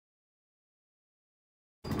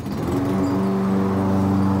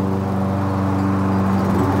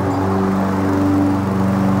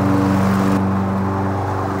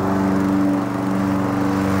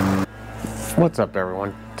What's up,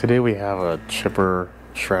 everyone? Today we have a chipper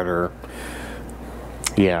shredder.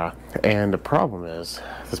 Yeah, and the problem is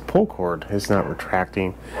this pull cord is not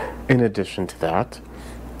retracting. In addition to that,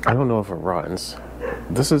 I don't know if it runs.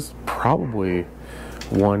 This is probably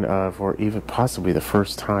one of, or even possibly the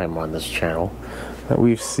first time on this channel that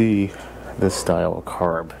we see this style of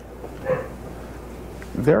carb.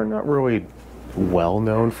 They're not really well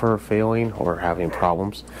known for failing or having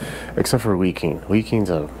problems, except for leaking. Leaking's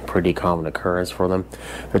a pretty common occurrence for them.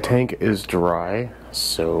 The tank is dry,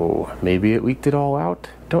 so maybe it leaked it all out.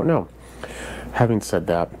 Don't know. Having said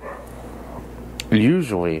that,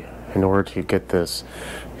 usually in order to get this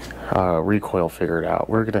recoil figured out,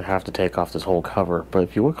 we're going to have to take off this whole cover. But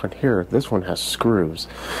if you look on here, this one has screws,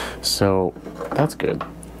 so that's good.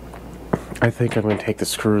 I think I'm going to take the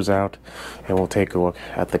screws out and we'll take a look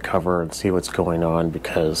at the cover and see what's going on,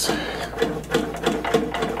 because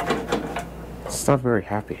it's not very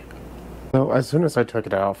happy. So as soon as I took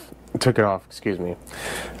it off, excuse me,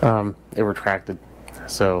 it retracted.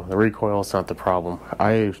 So the recoil is not the problem.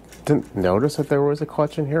 I didn't notice that there was a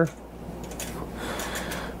clutch in here,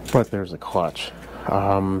 but there's a clutch.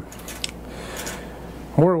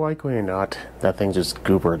 More likely than not, that thing just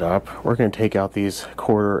goobered up. We're going to take out these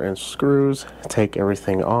 1/4-inch screws, take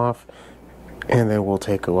everything off, and then we'll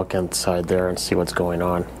take a look inside there and see what's going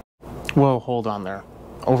on. Well, hold on there.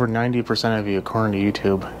 Over 90% of you, according to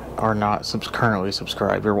YouTube, are not currently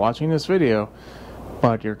subscribed. You're watching this video,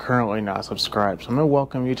 but you're currently not subscribed. So I'm going to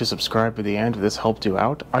welcome you to subscribe at the end if this helped you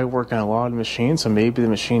out. I work on a lot of machines, so maybe the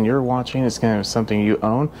machine you're watching is going to be something you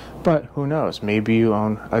own, but who knows? Maybe you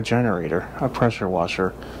own a generator, a pressure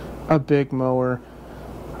washer, a big mower,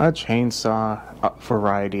 a chainsaw, a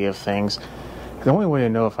variety of things. The only way to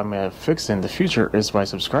know if I'm going to fix it in the future is by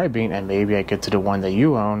subscribing, and maybe I get to the one that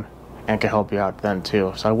you own and can help you out then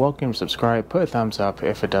too. So I welcome you to subscribe, put a thumbs up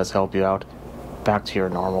if it does help you out. Back to your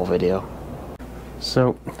normal video.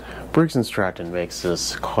 So, Briggs & Stratton makes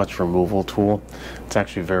this clutch removal tool. It's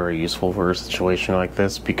actually very useful for a situation like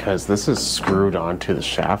this because this is screwed onto the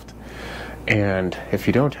shaft, and if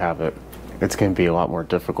you don't have it, it's going to be a lot more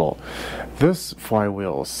difficult. This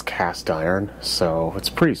flywheel is cast iron, so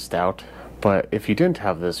it's pretty stout, but if you didn't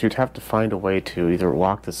have this, you'd have to find a way to either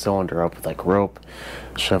lock the cylinder up with like rope,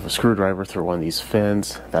 shove a screwdriver through one of these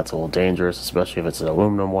fins. That's a little dangerous, especially if it's an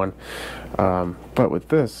aluminum one. But with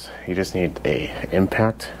this, you just need a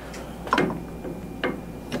impact.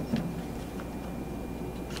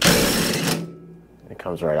 It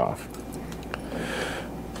comes right off.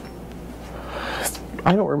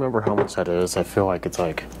 I don't remember how much that is. I feel like it's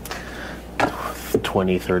like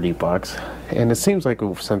 20-30 bucks. And it seems like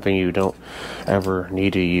something you don't ever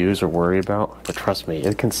need to use or worry about, but trust me,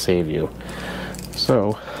 it can save you.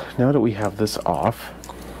 So now that we have this off,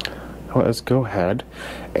 let's go ahead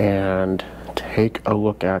and take a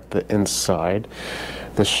look at the inside.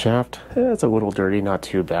 The shaft, it's a little dirty, not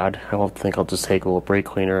too bad. I don't think I'll just take a little brake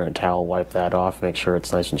cleaner and a towel, wipe that off, make sure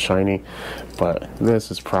it's nice and shiny. But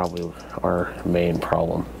this is probably our main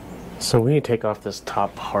problem. So we need to take off this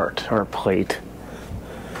top part, or plate.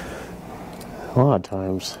 A lot of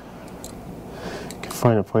times you can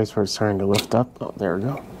find a place where it's starting to lift up. Oh, there we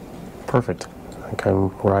go. Perfect. I can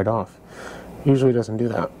right off. Usually doesn't do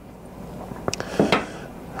that.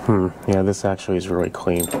 Yeah, this actually is really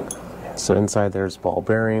clean. So inside there's ball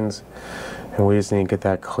bearings, and we just need to get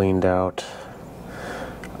that cleaned out.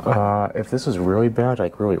 If this is really bad,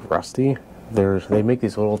 like really rusty, they make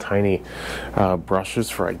these little tiny brushes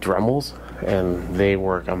for like Dremels, and they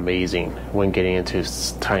work amazing when getting into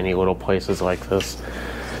tiny little places like this.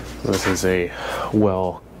 This is a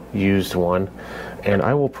well-used one, and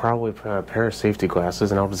I will probably put a pair of safety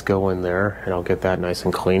glasses and I'll just go in there and I'll get that nice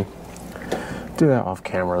and clean. Do that off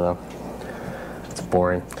camera though. It's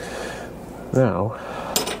boring. Now,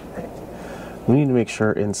 we need to make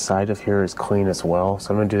sure inside of here is clean as well. So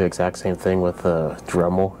I'm going to do the exact same thing with the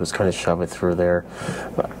Dremel. Just kind of shove it through there.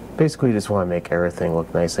 But basically, you just want to make everything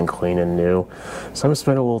look nice and clean and new. So I'm going to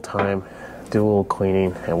spend a little time, do a little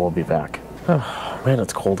cleaning, and we'll be back. Oh, man,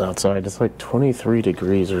 it's cold outside. It's like 23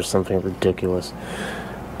 degrees or something ridiculous.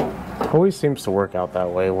 Always seems to work out that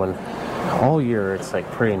way when all year it's like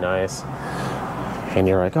pretty nice. And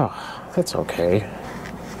you're like, oh, that's okay.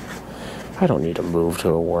 I don't need to move to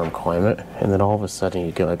a warm climate. And then all of a sudden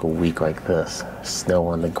you get like a week like this. Snow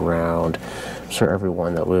on the ground. I'm sure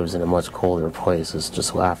everyone that lives in a much colder place is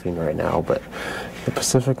just laughing right now, but the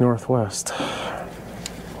Pacific Northwest,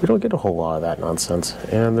 we don't get a whole lot of that nonsense.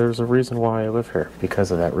 And there's a reason why I live here, because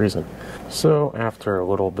of that reason. So after a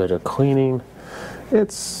little bit of cleaning,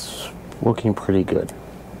 it's looking pretty good.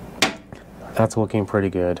 That's looking pretty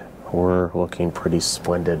good. We're looking pretty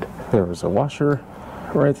splendid. There was a washer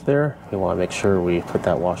right there. We want to make sure we put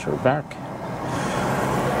that washer back.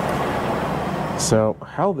 So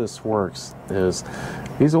how this works is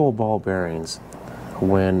these old ball bearings,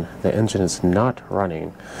 when the engine is not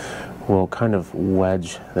running, will kind of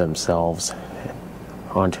wedge themselves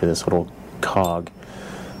onto this little cog,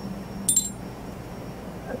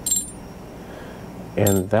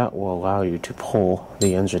 and that will allow you to pull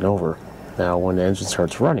the engine over. Now when the engine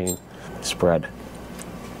starts running, spread.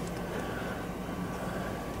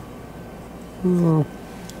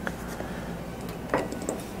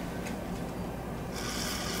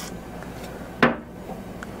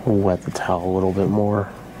 Wet the towel a little bit more.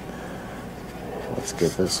 Let's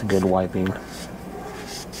give this a good wiping.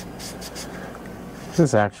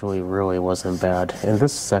 This actually really wasn't bad, and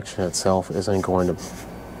this section itself isn't going to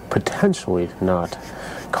potentially not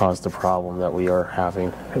cause the problem that we are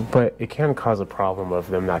having, but it can cause a problem of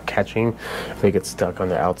them not catching. They get stuck on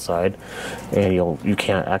the outside, and you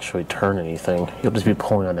can't actually turn anything. You'll just be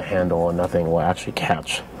pulling on the handle and nothing will actually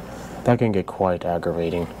catch. That can get quite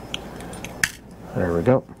aggravating. There we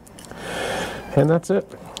go. And that's it.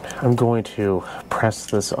 I'm going to press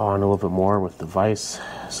this on a little bit more with the vise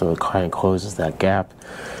so it kind of closes that gap.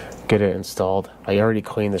 Get it installed. I already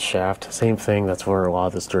cleaned the shaft. Same thing, that's where a lot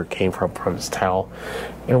of this dirt came from this towel.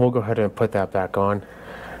 And we'll go ahead and put that back on.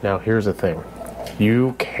 Now here's the thing.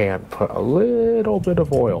 You can put a little bit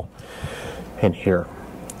of oil in here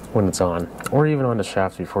when it's on, or even on the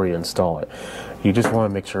shaft before you install it. You just want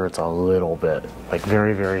to make sure it's a little bit, like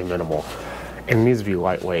very, very minimal. It needs to be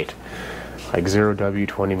lightweight. Like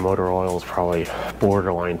 0W20 motor oil is probably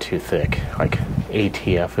borderline too thick. Like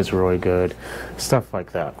ATF is really good, stuff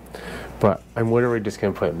like that. But I'm literally just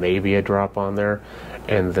going to put maybe a drop on there,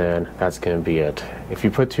 and then that's going to be it. If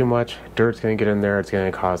you put too much, dirt's going to get in there. It's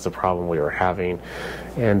going to cause the problem we were having.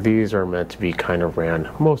 And these are meant to be kind of ran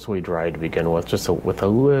mostly dry to begin with, just with a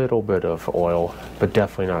little bit of oil, but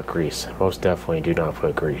definitely not grease. Most definitely do not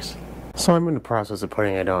put grease. So I'm in the process of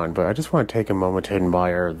putting it on, but I just want to take a moment to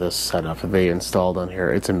admire this setup that they installed on here.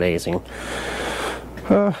 It's amazing.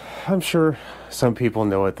 I'm sure some people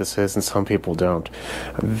know what this is and some people don't.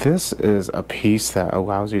 This is a piece that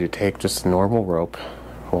allows you to take just a normal rope,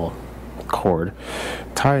 well, cord,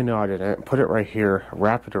 tie a knot in it, put it right here,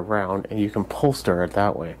 wrap it around, and you can pull start it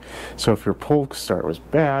that way. So if your pull start was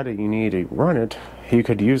bad and you need to run it, you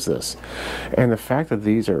could use this. And the fact that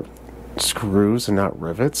these are screws and not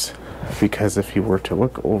rivets, because if you were to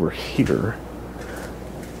look over here,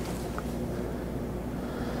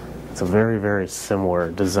 it's a very, very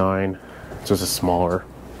similar design, just a smaller,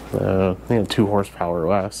 2 horsepower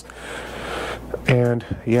less, and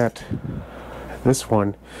yet this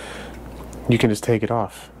one you can just take it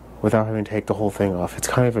off without having to take the whole thing off. It's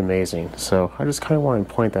kind of amazing. So I just kind of want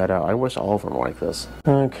to point that out. I wish all of them were like this.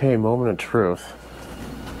 Okay, moment of truth.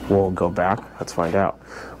 We'll go back. Let's find out.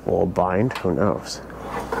 Will it bind? Who knows?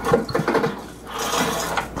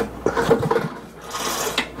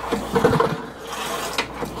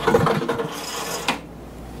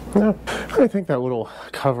 No, I think that little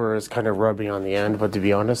cover is kind of rubby on the end, but to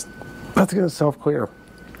be honest, that's going to self-clear.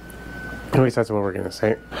 At least that's what we're going to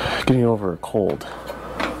say. Getting over a cold.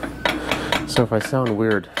 So if I sound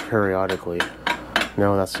weird periodically,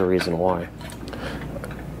 no, that's the reason why.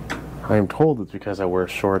 I am told it's because I wear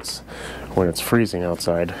shorts when it's freezing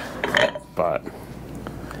outside, but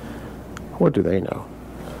what do they know?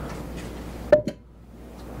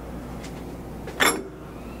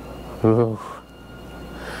 Ooh.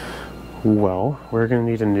 Well, we're going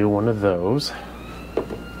to need a new one of those.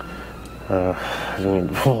 We're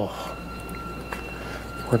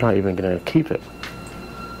not even going to keep it.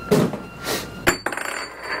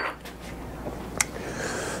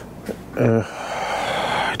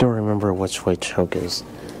 I don't remember which way choke is.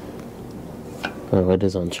 Oh, it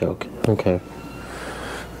is on choke. Okay.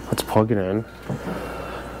 Let's plug it in.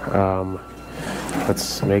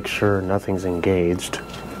 Let's make sure nothing's engaged.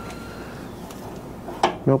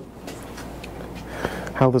 Nope.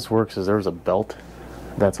 How this works is there's a belt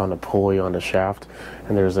that's on a pulley on the shaft,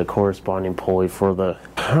 and there's a corresponding pulley for the,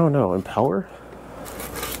 I don't know, impeller?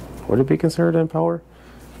 Would it be considered an impeller?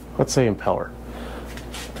 Let's say impeller.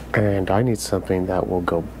 And I need something that will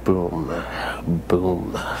go boom,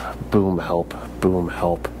 boom, boom help, boom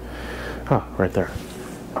help. Ah, right there.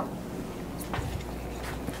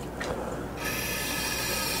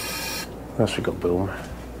 That should go boom.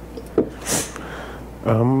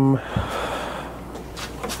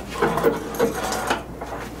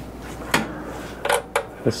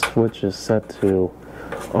 The switch is set to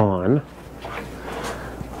on.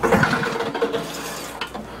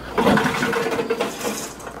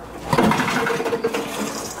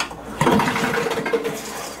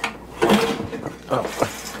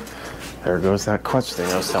 There goes that clutch thing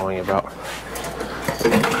I was telling you about.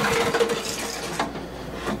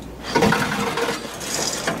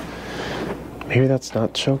 Maybe that's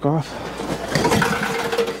not choke off.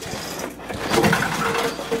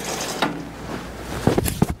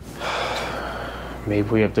 Maybe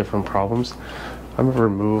we have different problems. I'm going to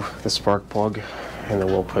remove the spark plug and then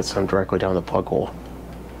we'll put some directly down the plug hole.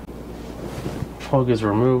 Plug is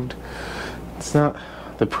removed. It's not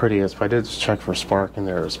the prettiest, but I did just check for spark and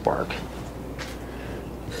there is spark.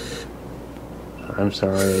 I'm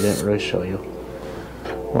sorry I didn't really show you.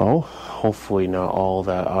 Well, hopefully not all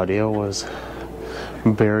that audio was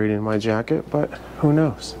buried in my jacket, but who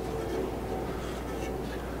knows?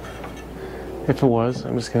 If it was,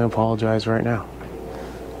 I'm just going to apologize right now.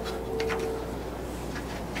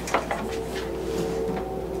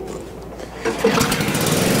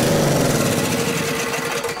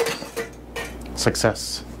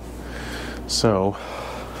 Success. So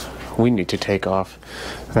we need to take off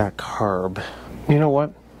that carb. You know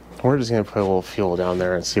what? We're just gonna put a little fuel down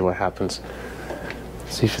there and see what happens.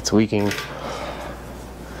 See if it's leaking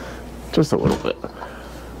just a little bit.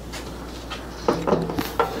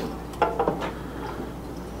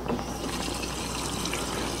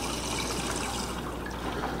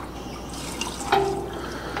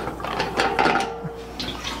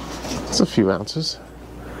 It's a few ounces.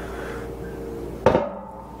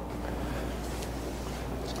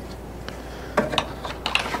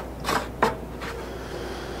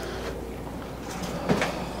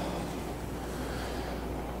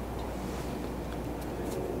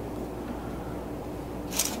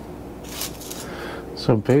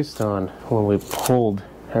 So based on when we pulled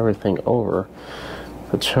everything over,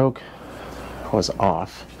 the choke was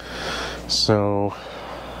off. So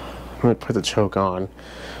I'm going to put the choke on.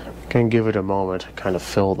 I'm going to give it a moment to kind of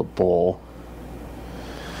fill the bowl.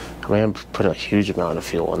 I mean, put a huge amount of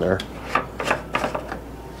fuel in there.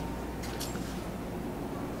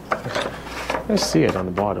 I see it on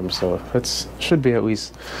the bottom, so it should be at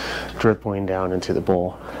least dripping down into the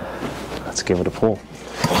bowl. Let's give it a pull.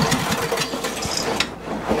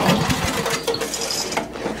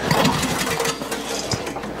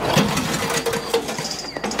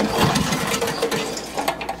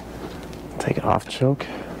 Take it off choke.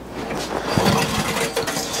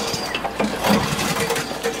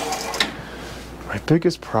 My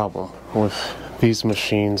biggest problem with these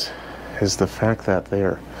machines is the fact that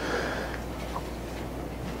they're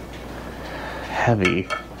heavy,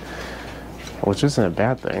 which isn't a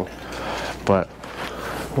bad thing, but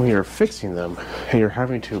when you're fixing them and you're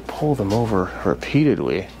having to pull them over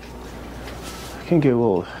repeatedly, it can get a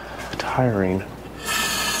little tiring.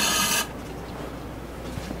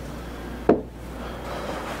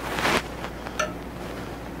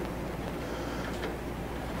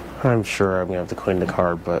 I'm sure I'm going to have to clean the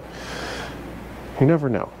carb, but you never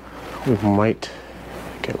know. We might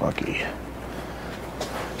get lucky.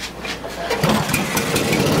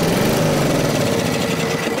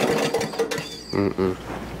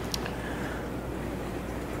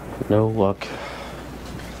 No luck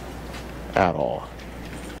at all.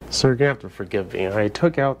 So you're going to have to forgive me. I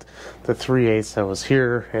took out the 3/8 that was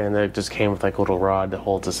here, and it just came with like a little rod that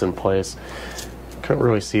holds us in place. Couldn't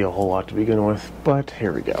really see a whole lot to begin with, but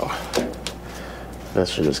here we go.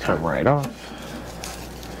 This should just come right off,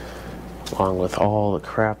 along with all the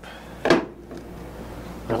crap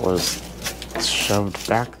that was shoved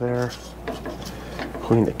back there,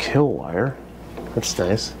 including the kill wire. That's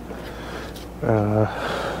nice.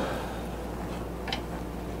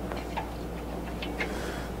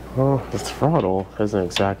 Well, the throttle isn't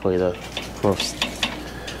exactly the most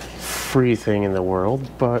free thing in the world,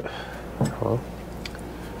 but well,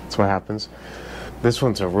 that's what happens. This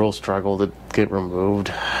one's a real struggle to get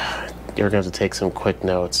removed. You're going to have to take some quick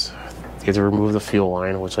notes. You have to remove the fuel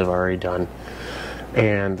line, which I've already done.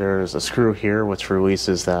 And there's a screw here which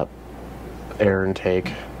releases that air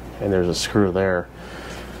intake, and there's a screw there.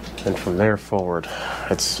 And from there forward,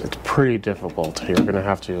 it's pretty difficult. You're going to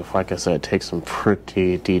have to, like I said, take some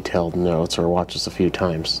pretty detailed notes or watch this a few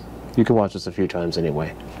times. You can watch this a few times anyway.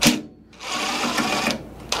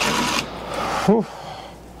 Whew.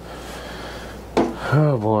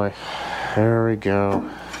 Oh boy, there we go.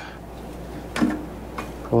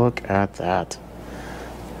 Look at that.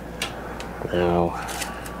 Now,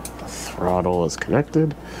 the throttle is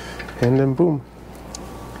connected, and then boom.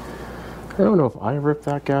 I don't know if I ripped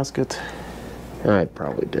that gasket. I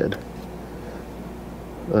probably did.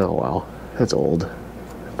 Oh well, it's old.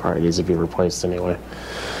 It probably needs to be replaced anyway.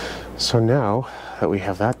 So now that we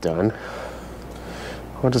have that done,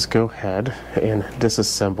 we'll just go ahead and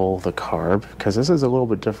disassemble the carb, because this is a little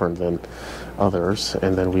bit different than others,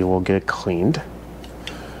 and then we will get it cleaned.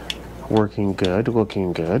 Working good,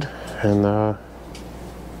 looking good, and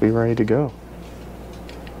be ready to go.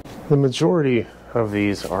 The majority of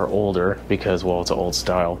these are older because, well, it's an old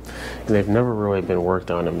style, and they've never really been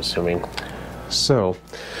worked on, I'm assuming. So,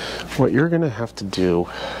 what you're gonna have to do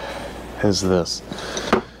is this.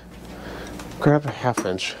 Grab a 1/2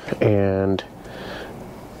 inch, and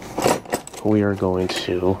we are going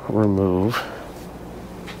to remove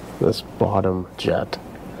this bottom jet.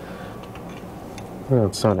 No,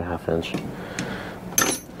 it's not a 1/2 inch.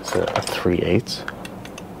 It's a 3/8.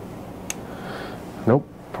 Nope,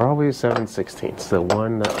 probably a 7/16. The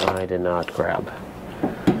one that I did not grab.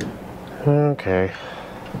 Okay.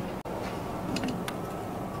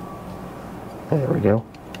 There we go.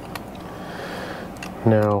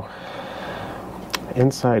 Now,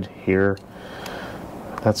 inside here,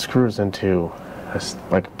 that screws into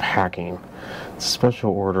like packing. It's a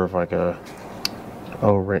special order of like a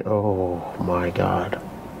O-ring. Oh my god.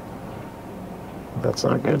 That's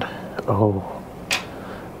not good. Oh.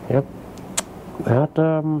 Yep.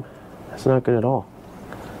 That's not good at all.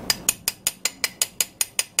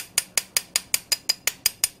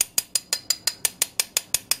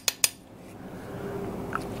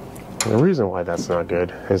 The reason why that's not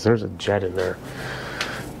good is there's a jet in there.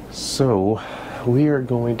 So we are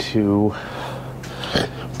going to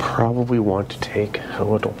probably want to take a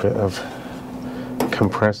little bit of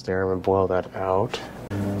compressed air and boil that out.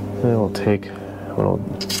 Then we'll take a little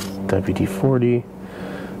WD-40,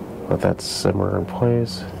 let that simmer in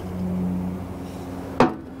place.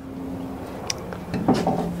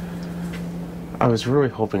 I was really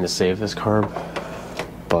hoping to save this carb,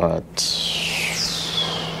 but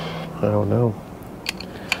I don't know.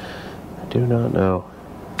 I do not know.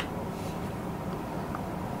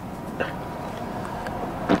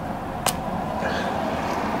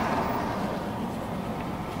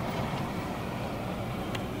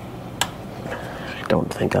 I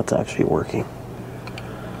don't think that's actually working.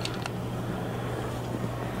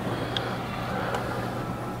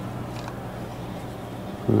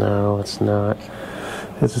 No, it's not.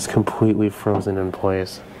 It's just completely frozen in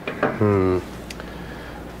place.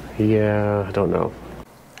 Yeah, I don't know.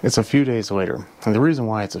 It's a few days later. And the reason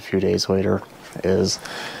why it's a few days later is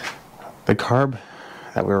the carb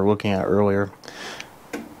that we were looking at earlier,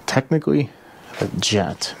 technically a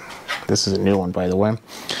jet. This is a new one, by the way.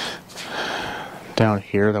 Down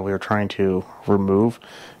here that we were trying to remove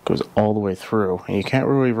goes all the way through. And you can't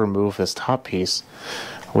really remove this top piece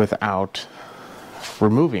without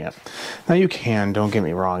removing it. Now you can, don't get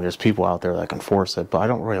me wrong, there's people out there that can force it, but I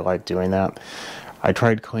don't really like doing that. I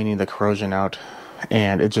tried cleaning the corrosion out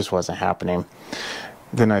and it just wasn't happening.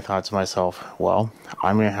 Then I thought to myself, well,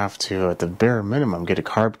 I'm going to have to, at the bare minimum, get a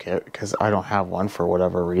carb kit because I don't have one for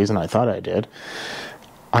whatever reason. I thought I did.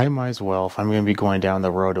 I might as well, if I'm going to be going down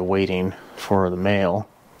the road of waiting for the mail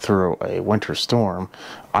through a winter storm,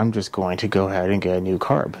 I'm just going to go ahead and get a new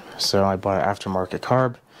carb. So I bought an aftermarket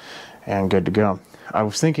carb and good to go. I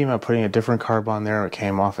was thinking about putting a different carb on there. It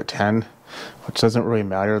came off at 10, which doesn't really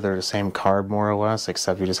matter. They're the same carb more or less,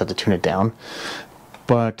 except you just have to tune it down.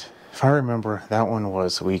 But if I remember, that one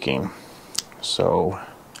was leaking. So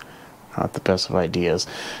not the best of ideas.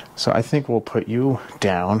 So I think we'll put you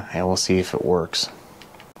down and we'll see if it works.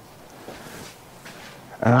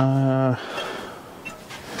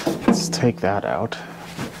 Let's take that out.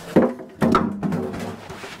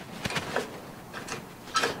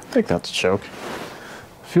 I think that's a choke.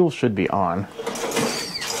 Fuel should be on.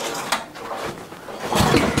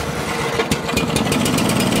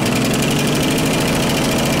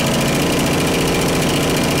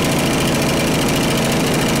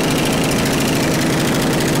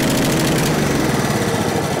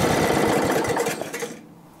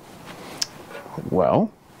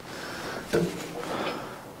 Well,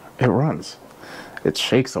 it runs. It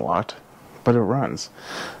shakes a lot, but it runs.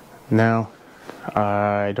 Now,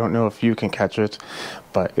 I don't know if you can catch it,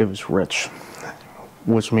 but it was rich,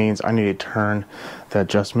 which means I need to turn the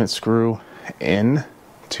adjustment screw in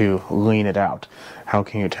to lean it out. How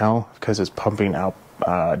can you tell? Because it's pumping out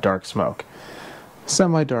dark smoke.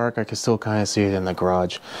 Semi-dark, I can still kind of see it in the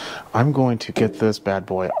garage. I'm going to get this bad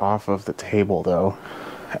boy off of the table though,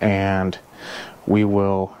 and we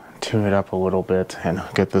will tune it up a little bit and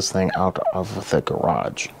get this thing out of the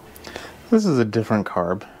garage. This is a different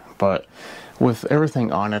carb, but with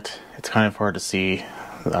everything on it, it's kind of hard to see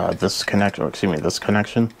this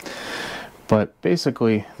connection. But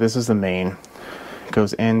basically, this is the main. It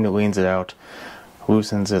goes in, it leans it out,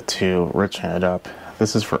 loosens it to richen it up.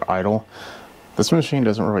 This is for idle. This machine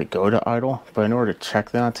doesn't really go to idle, but in order to check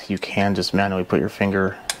that, you can just manually put your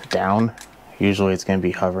finger down. Usually it's going to be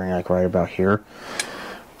hovering like right about here.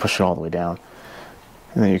 Push it all the way down.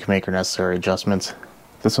 And then you can make your necessary adjustments.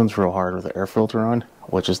 This one's real hard with the air filter on,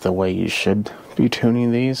 which is the way you should be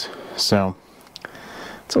tuning these. So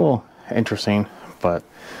it's a little interesting, but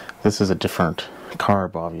this is a different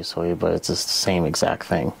carb obviously, but it's the same exact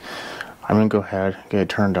thing. I'm going to go ahead, get it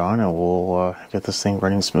turned on, and we'll get this thing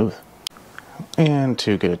running smooth. And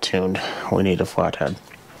to get it tuned, we need a flathead.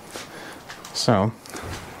 So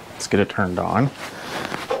let's get it turned on.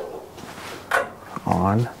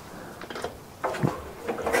 On.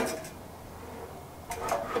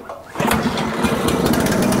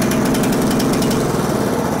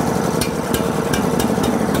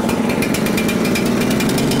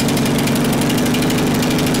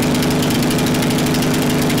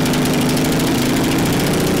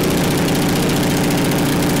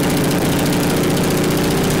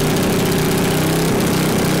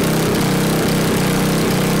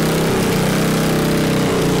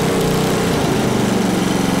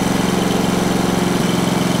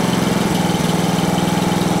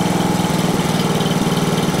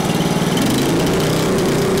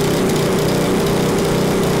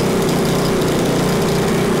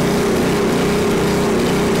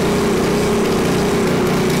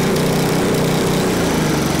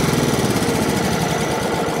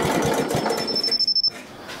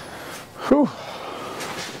 Whew.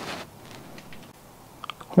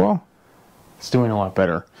 Well, it's doing a lot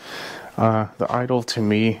better. The idle to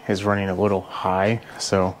me is running a little high,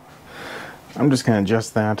 so I'm just going to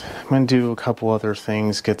adjust that. I'm going to do a couple other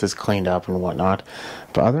things, get this cleaned up and whatnot.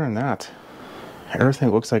 But other than that,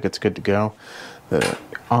 everything looks like it's good to go. The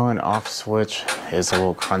on-off switch is a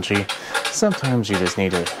little crunchy. Sometimes you just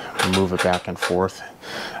need to move it back and forth.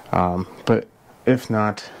 But if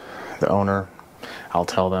not, the owner, I'll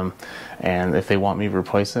tell them, and if they want me to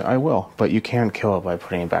replace it, I will. But you can kill it by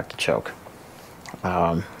putting it back to choke.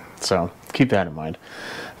 So keep that in mind.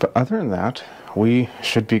 But other than that, we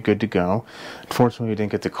should be good to go. Unfortunately, we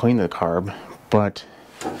didn't get to clean the carb, but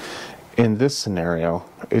in this scenario,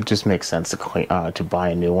 it just makes sense to buy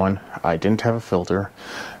a new one. I didn't have a filter,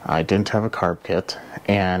 I didn't have a carb kit,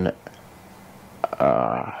 and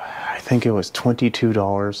I think it was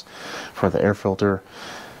 $22 for the air filter,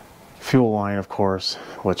 fuel line, of course,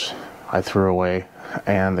 which I threw away,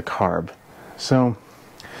 and the carb. So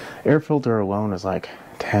air filter alone is like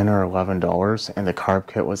 $10 or $11, and the carb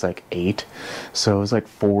kit was like $8. So it was like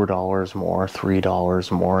 $4 more,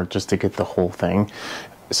 $3 more just to get the whole thing.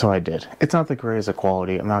 So I did. It's not the greatest of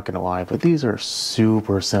quality, I'm not gonna lie, but these are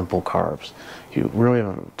super simple carbs. You really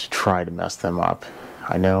have to try to mess them up.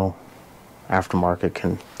 I know aftermarket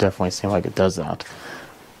can definitely seem like it does that,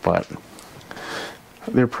 but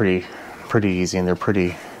they're pretty easy, and they're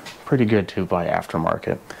pretty good to buy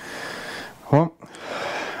aftermarket. Well,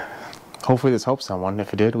 hopefully this helps someone.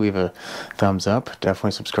 If it did, leave a thumbs up.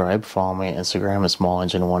 Definitely subscribe. Follow me on Instagram at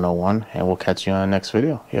SmallEngine101, and we'll catch you on the next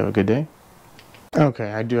video. You have a good day.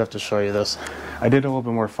 Okay, I do have to show you this. I did a little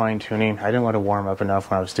bit more fine tuning. I didn't let it warm up enough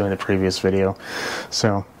when I was doing the previous video,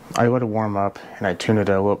 so I let it warm up and I tuned it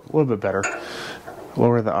a little bit better.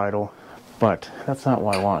 Lower the idle, but that's not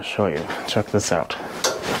what I want to show you. Check this out.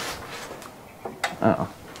 Uh-oh.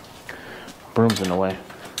 Broom's in the way.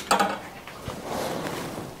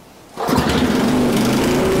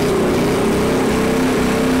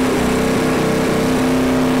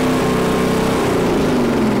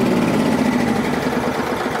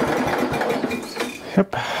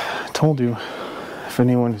 Yep, told you. If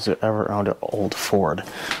anyone who's ever owned an old Ford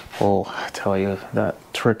will tell you that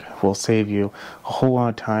trick will save you a whole lot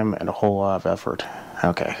of time and a whole lot of effort.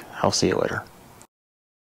 Okay, I'll see you later.